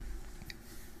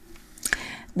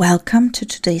Welcome to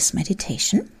today's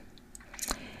meditation.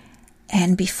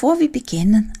 And before we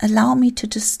begin, allow me to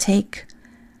just take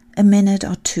a minute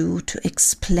or two to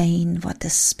explain what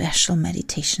this special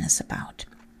meditation is about.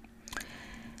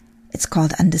 It's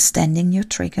called Understanding Your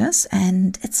Triggers,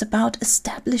 and it's about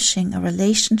establishing a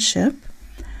relationship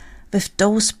with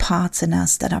those parts in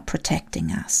us that are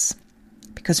protecting us.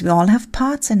 Because we all have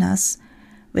parts in us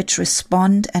which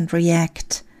respond and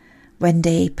react when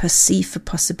they perceive the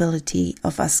possibility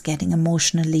of us getting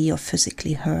emotionally or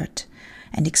physically hurt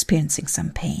and experiencing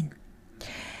some pain.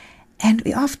 And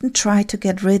we often try to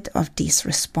get rid of these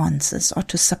responses or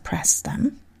to suppress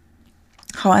them.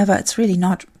 However, it's really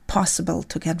not possible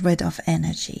to get rid of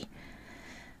energy.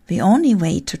 The only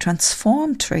way to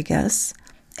transform triggers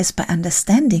is by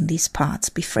understanding these parts,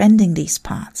 befriending these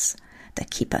parts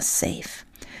that keep us safe.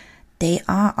 They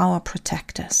are our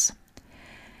protectors.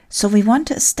 So we want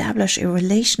to establish a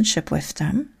relationship with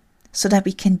them so that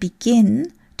we can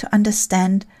begin to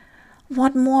understand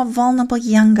what more vulnerable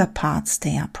younger parts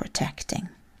they are protecting.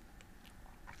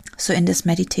 So in this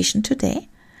meditation today,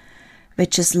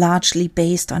 which is largely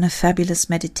based on a fabulous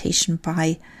meditation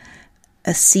by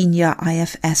a senior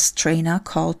IFS trainer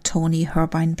called Tony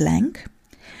Herbine Blank,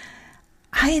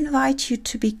 I invite you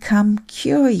to become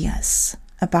curious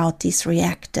about these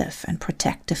reactive and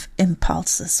protective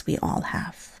impulses we all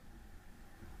have.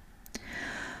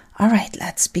 All right,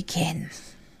 let's begin.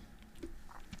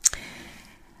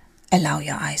 Allow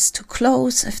your eyes to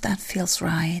close if that feels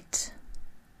right,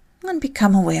 and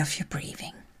become aware of your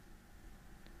breathing.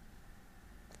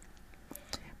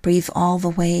 Breathe all the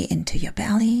way into your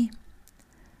belly.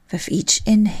 With each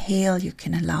inhale, you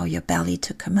can allow your belly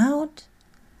to come out.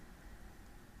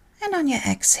 And on your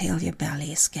exhale, your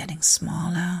belly is getting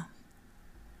smaller.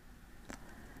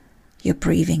 You're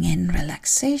breathing in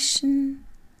relaxation.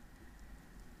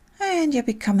 And you're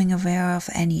becoming aware of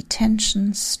any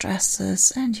tensions,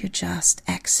 stresses, and you just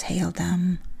exhale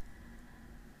them.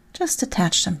 Just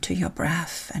attach them to your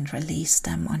breath and release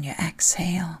them on your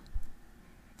exhale.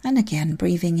 And again,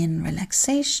 breathing in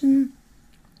relaxation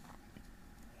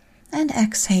and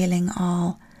exhaling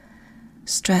all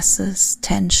stresses,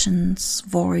 tensions,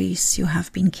 worries you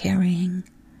have been carrying.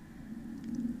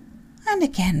 And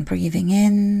again, breathing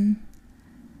in.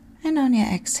 And on your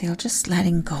exhale, just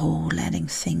letting go, letting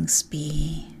things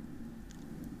be.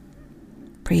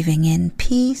 Breathing in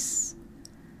peace.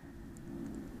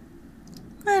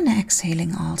 And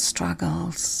exhaling all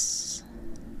struggles.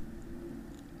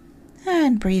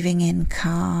 And breathing in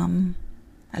calm,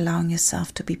 allowing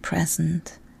yourself to be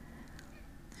present.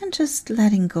 And just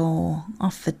letting go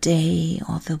of the day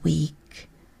or the week.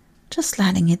 Just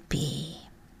letting it be.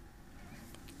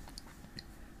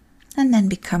 And then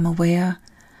become aware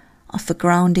of the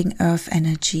grounding earth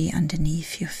energy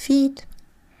underneath your feet.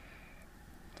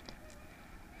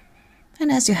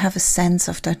 And as you have a sense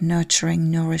of that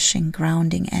nurturing, nourishing,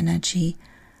 grounding energy,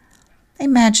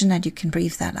 imagine that you can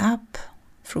breathe that up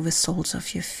through the soles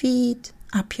of your feet,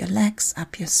 up your legs,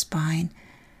 up your spine,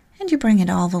 and you bring it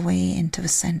all the way into the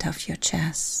center of your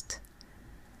chest,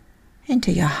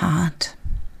 into your heart.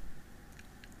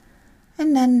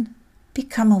 And then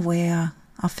become aware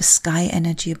of the sky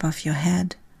energy above your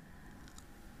head.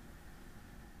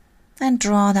 And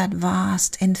draw that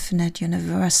vast, infinite,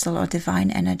 universal or divine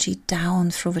energy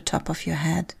down through the top of your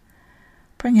head.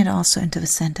 Bring it also into the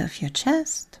center of your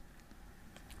chest.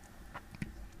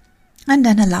 And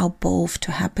then allow both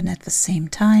to happen at the same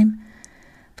time.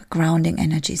 The grounding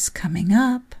energy is coming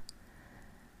up.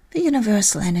 The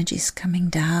universal energy is coming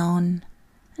down.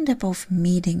 And they're both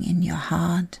meeting in your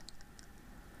heart.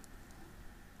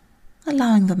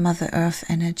 Allowing the Mother Earth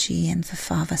energy and the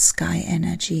Father Sky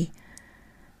energy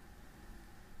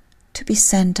to be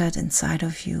centered inside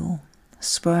of you,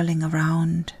 swirling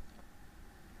around.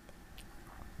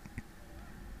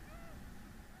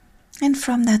 And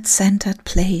from that centered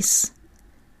place,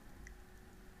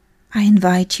 I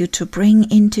invite you to bring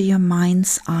into your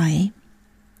mind's eye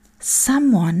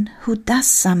someone who does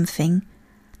something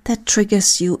that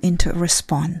triggers you into a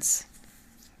response.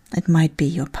 It might be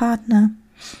your partner,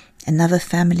 another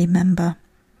family member,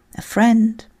 a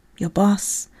friend, your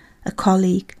boss, a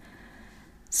colleague,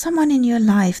 someone in your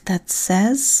life that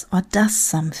says or does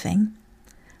something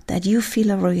that you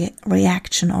feel a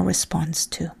reaction or response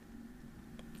to.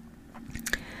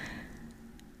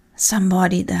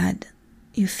 Somebody that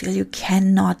you feel you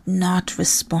cannot not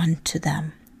respond to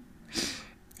them.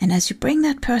 And as you bring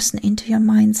that person into your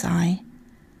mind's eye,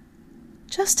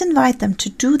 just invite them to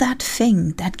do that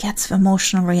thing that gets the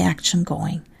emotional reaction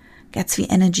going, gets the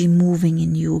energy moving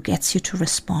in you, gets you to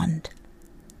respond.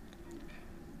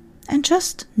 And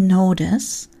just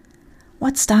notice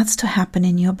what starts to happen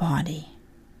in your body.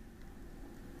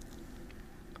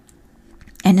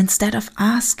 And instead of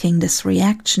asking this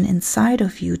reaction inside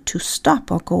of you to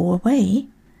stop or go away,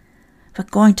 we're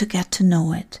going to get to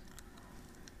know it.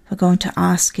 We're going to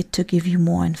ask it to give you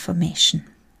more information.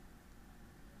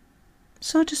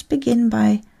 So just begin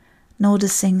by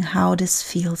noticing how this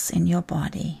feels in your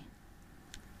body.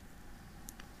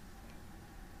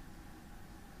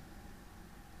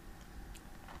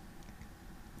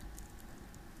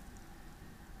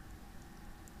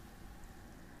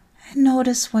 And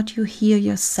notice what you hear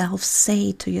yourself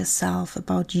say to yourself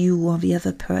about you or the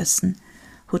other person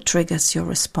who triggers your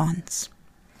response.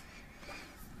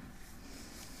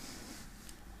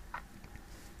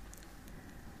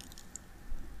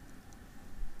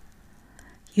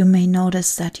 You may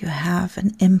notice that you have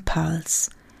an impulse.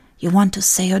 You want to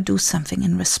say or do something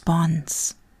in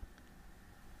response.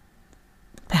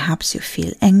 Perhaps you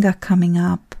feel anger coming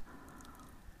up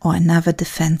or another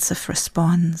defensive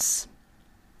response.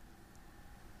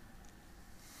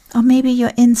 Or maybe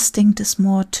your instinct is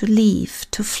more to leave,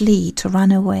 to flee, to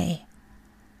run away,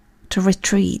 to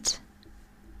retreat.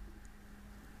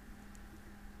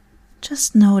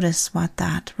 Just notice what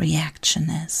that reaction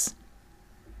is.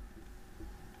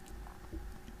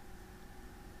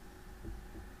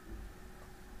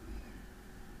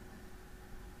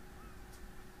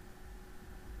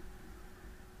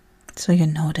 So you're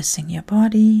noticing your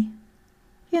body,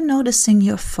 you're noticing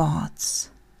your thoughts,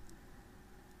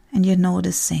 and you're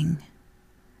noticing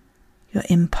your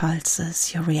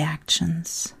impulses, your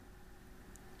reactions.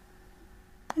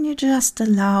 And you just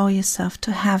allow yourself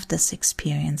to have this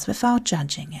experience without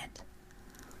judging it.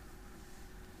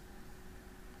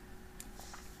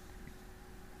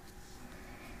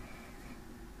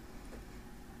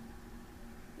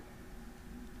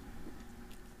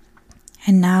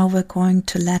 And now we're going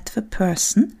to let the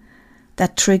person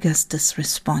that triggers this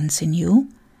response in you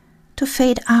to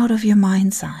fade out of your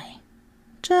mind's eye.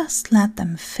 Just let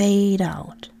them fade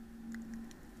out.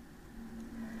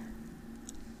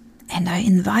 And I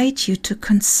invite you to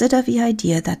consider the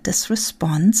idea that this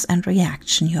response and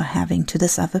reaction you're having to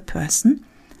this other person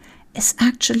is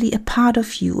actually a part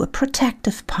of you, a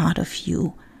protective part of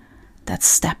you that's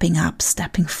stepping up,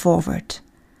 stepping forward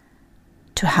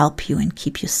to help you and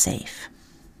keep you safe.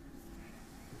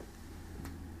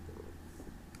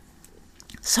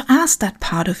 So ask that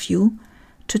part of you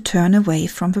to turn away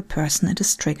from the person it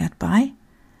is triggered by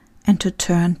and to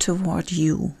turn toward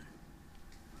you.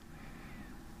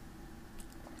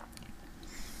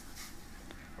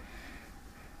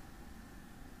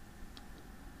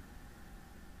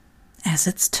 As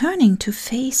it's turning to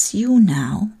face you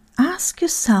now, ask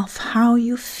yourself how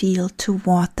you feel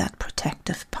toward that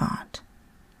protective part.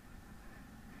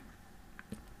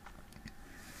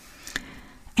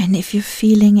 And if you're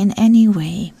feeling in any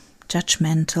way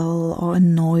judgmental or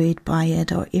annoyed by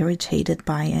it or irritated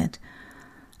by it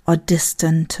or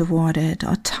distant toward it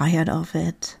or tired of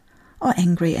it or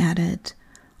angry at it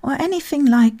or anything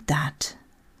like that,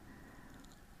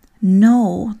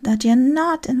 know that you're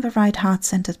not in the right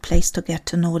heart-centered place to get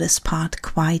to know this part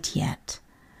quite yet.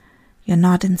 You're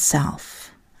not in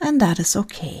self, and that is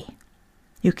okay.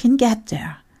 You can get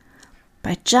there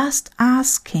by just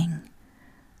asking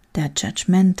that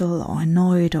judgmental or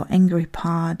annoyed or angry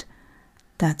part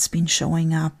that's been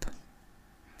showing up,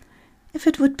 if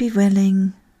it would be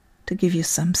willing to give you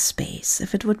some space,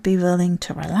 if it would be willing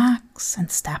to relax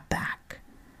and step back,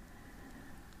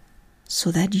 so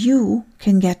that you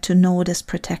can get to know this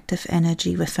protective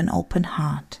energy with an open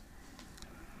heart.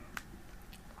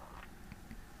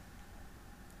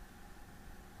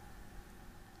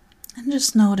 And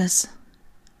just notice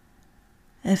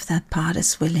if that part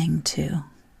is willing to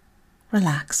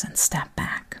relax and step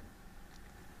back.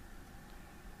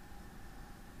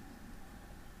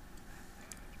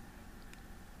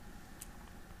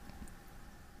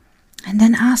 And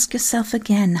then ask yourself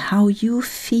again how you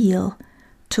feel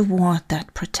toward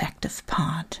that protective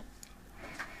part.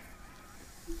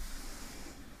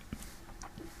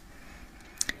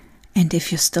 And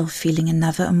if you're still feeling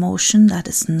another emotion that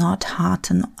is not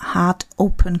heart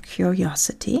open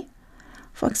curiosity,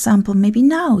 for example, maybe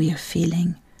now you're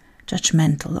feeling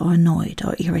judgmental or annoyed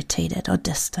or irritated or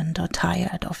distant or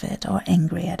tired of it or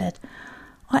angry at it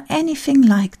or anything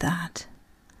like that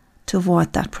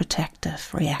toward that protective,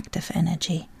 reactive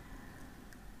energy,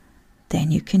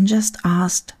 then you can just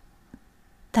ask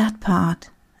that part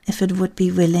if it would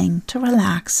be willing to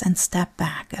relax and step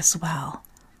back as well,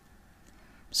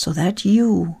 so that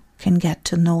you can get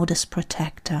to know this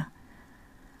protector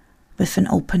with an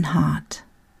open heart.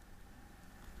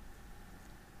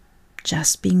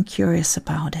 Just being curious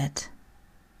about it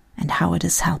and how it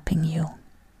is helping you.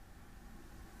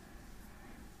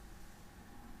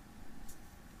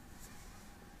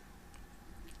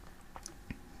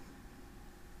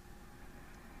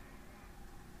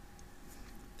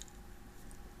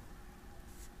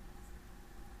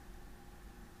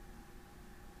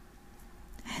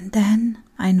 And then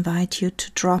I invite you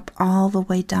to drop all the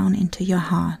way down into your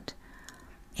heart,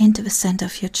 into the center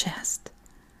of your chest.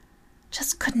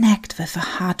 Just connect with a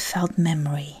heartfelt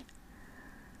memory,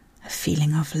 a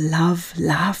feeling of love,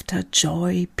 laughter,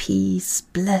 joy, peace,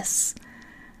 bliss,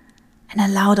 and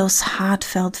allow those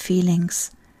heartfelt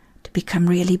feelings to become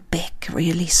really big,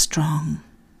 really strong.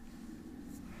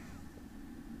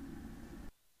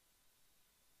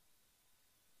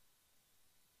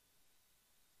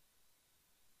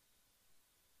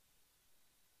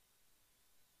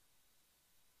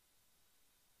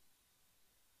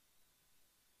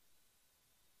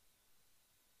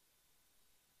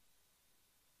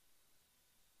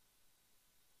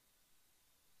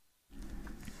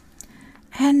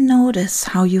 And notice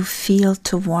how you feel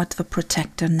toward the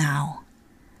protector now.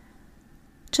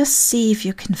 Just see if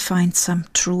you can find some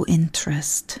true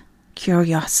interest,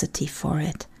 curiosity for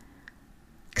it,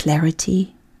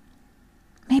 clarity,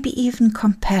 maybe even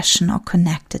compassion or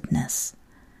connectedness.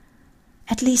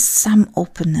 At least some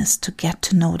openness to get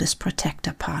to know this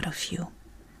protector part of you.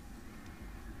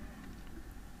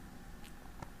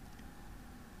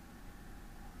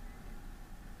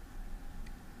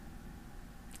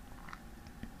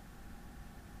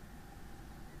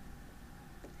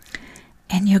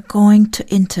 And you're going to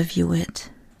interview it.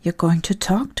 You're going to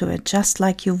talk to it just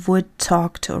like you would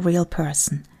talk to a real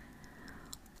person.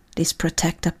 These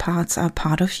protector parts are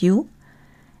part of you,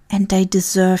 and they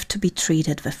deserve to be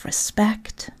treated with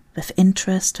respect, with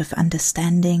interest, with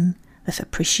understanding, with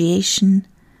appreciation.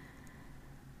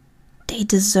 They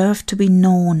deserve to be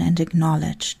known and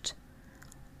acknowledged.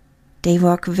 They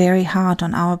work very hard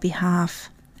on our behalf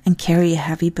and carry a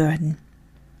heavy burden.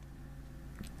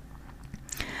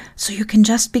 So you can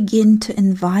just begin to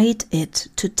invite it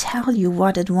to tell you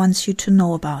what it wants you to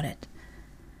know about it.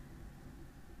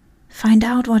 Find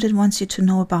out what it wants you to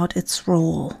know about its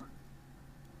role.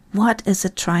 What is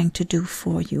it trying to do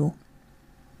for you?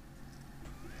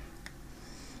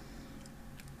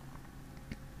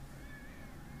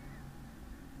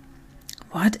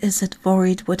 What is it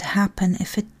worried would happen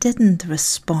if it didn't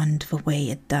respond the way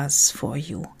it does for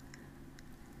you?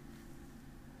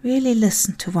 Really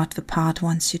listen to what the part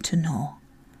wants you to know.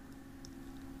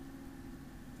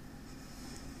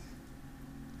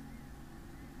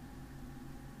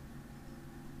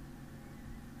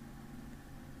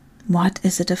 What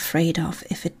is it afraid of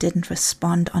if it didn't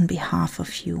respond on behalf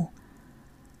of you?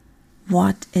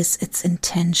 What is its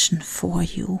intention for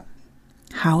you?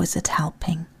 How is it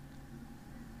helping?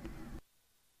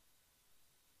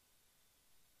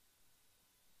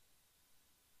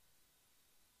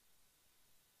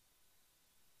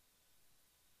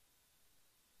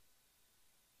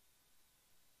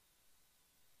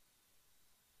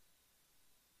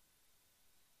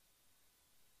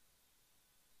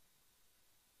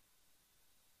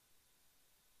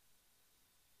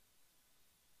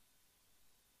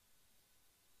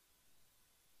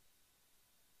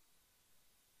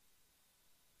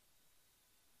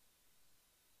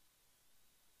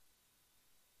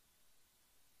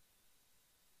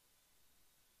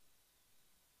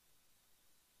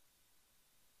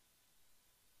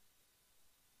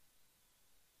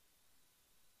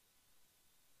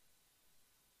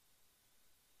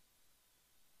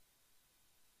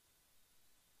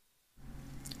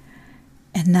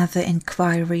 Another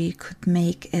inquiry you could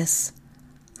make is,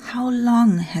 how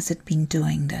long has it been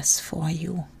doing this for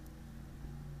you?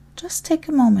 Just take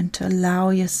a moment to allow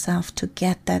yourself to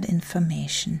get that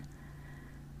information.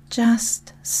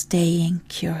 Just staying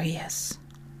curious.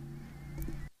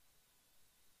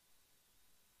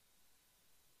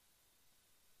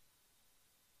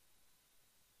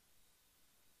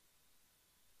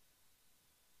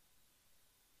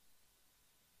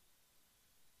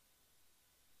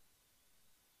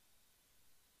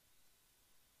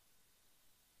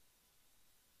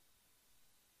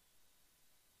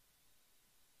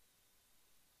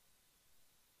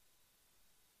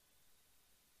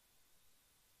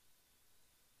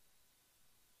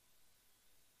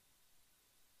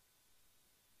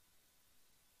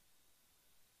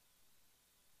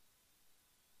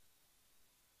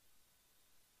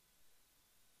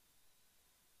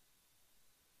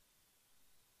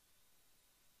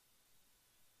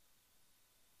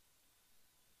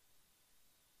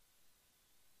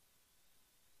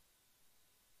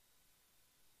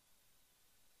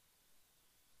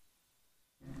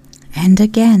 And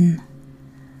again,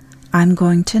 I'm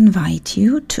going to invite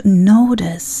you to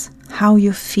notice how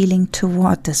you're feeling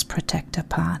toward this protector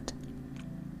part.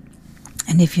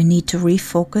 And if you need to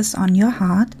refocus on your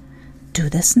heart, do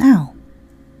this now.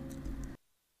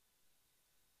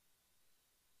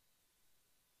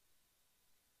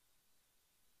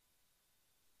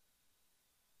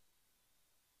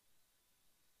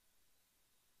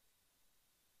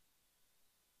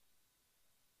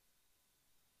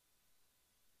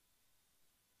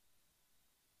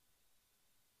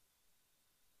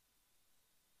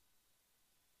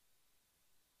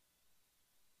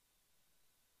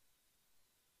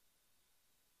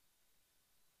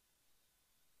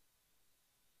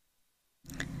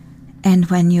 And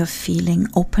when you're feeling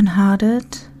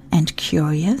open-hearted and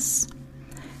curious,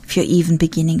 if you're even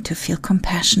beginning to feel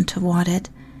compassion toward it,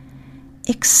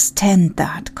 extend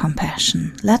that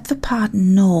compassion. Let the part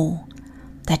know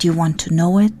that you want to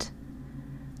know it,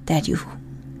 that you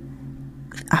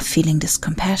are feeling this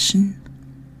compassion.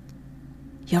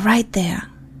 You're right there.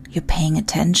 You're paying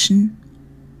attention.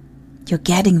 You're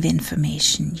getting the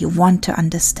information. You want to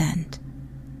understand.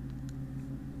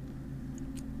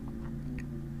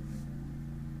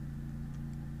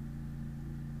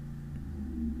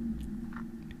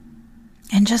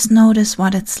 And just notice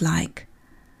what it's like.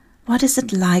 What is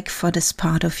it like for this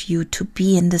part of you to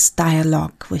be in this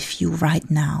dialogue with you right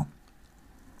now?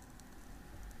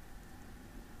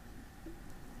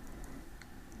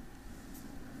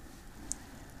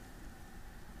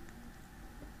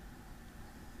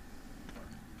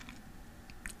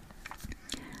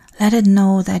 Let it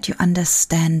know that you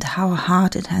understand how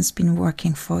hard it has been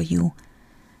working for you,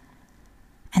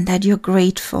 and that you're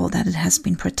grateful that it has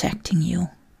been protecting you.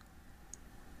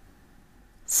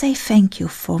 Say thank you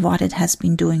for what it has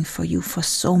been doing for you for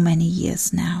so many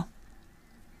years now.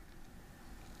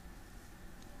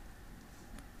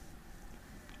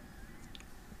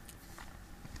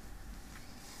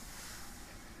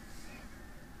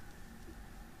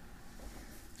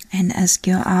 And as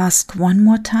you ask one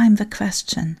more time the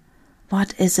question,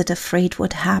 what is it afraid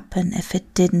would happen if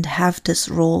it didn't have this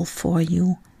role for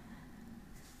you?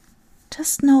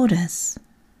 Just notice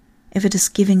if it is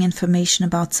giving information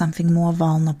about something more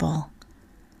vulnerable.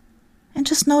 And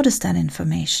just notice that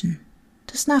information.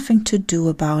 There's nothing to do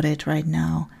about it right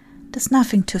now. There's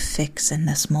nothing to fix in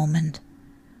this moment.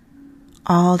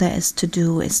 All there is to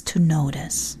do is to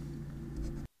notice.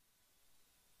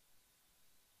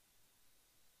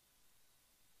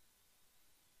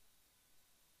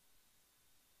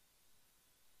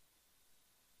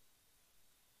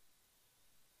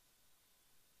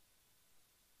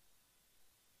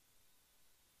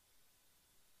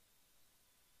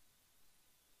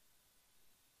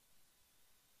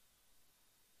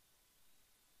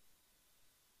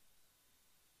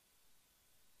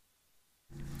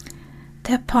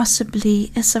 There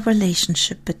possibly is a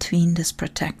relationship between this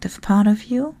protective part of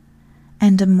you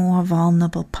and a more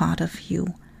vulnerable part of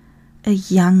you, a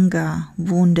younger,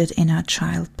 wounded inner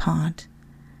child part,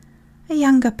 a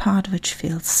younger part which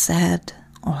feels sad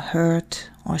or hurt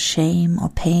or shame or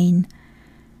pain.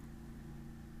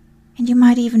 And you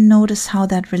might even notice how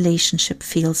that relationship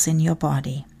feels in your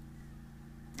body,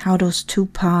 how those two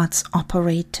parts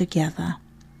operate together.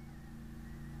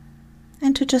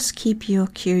 And to just keep your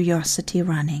curiosity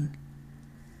running,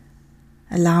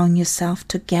 allowing yourself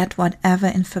to get whatever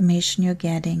information you're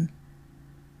getting,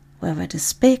 whether it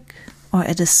is big or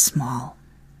it is small.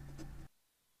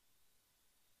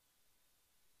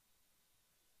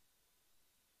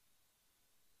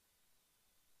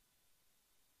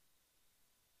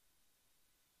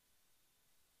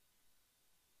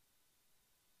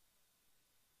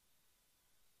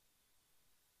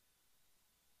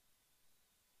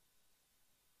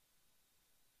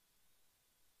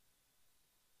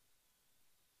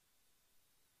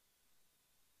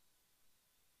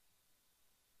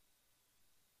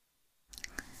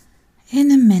 In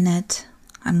a minute,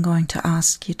 I'm going to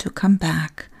ask you to come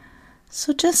back,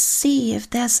 so just see if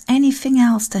there's anything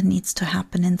else that needs to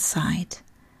happen inside.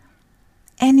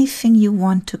 Anything you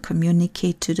want to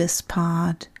communicate to this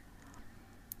part,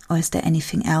 or is there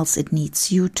anything else it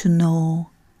needs you to know?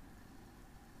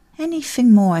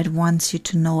 Anything more it wants you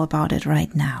to know about it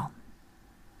right now?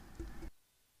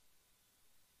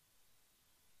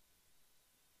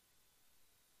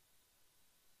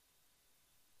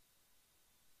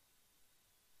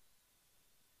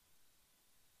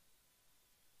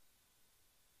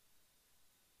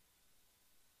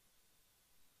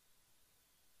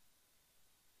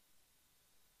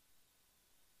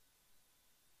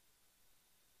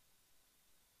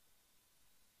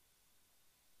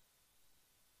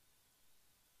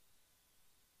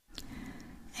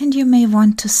 And you may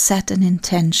want to set an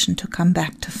intention to come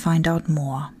back to find out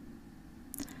more.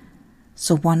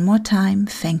 So one more time,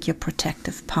 thank your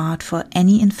protective part for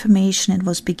any information it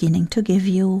was beginning to give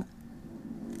you.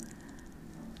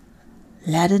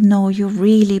 Let it know you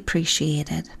really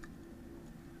appreciate it.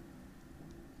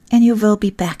 And you will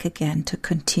be back again to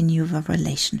continue the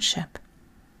relationship.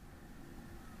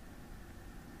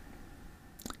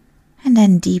 And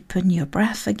then deepen your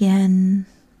breath again.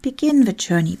 Begin the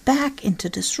journey back into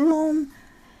this room.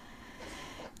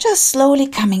 Just slowly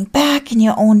coming back in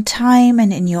your own time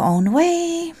and in your own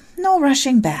way. No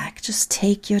rushing back. Just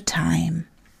take your time.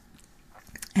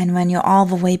 And when you're all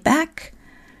the way back,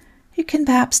 you can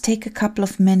perhaps take a couple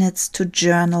of minutes to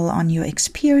journal on your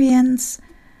experience,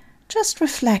 just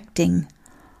reflecting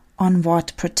on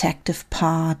what protective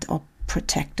part or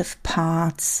protective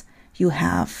parts you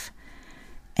have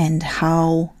and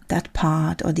how that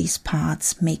part or these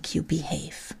parts make you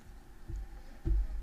behave.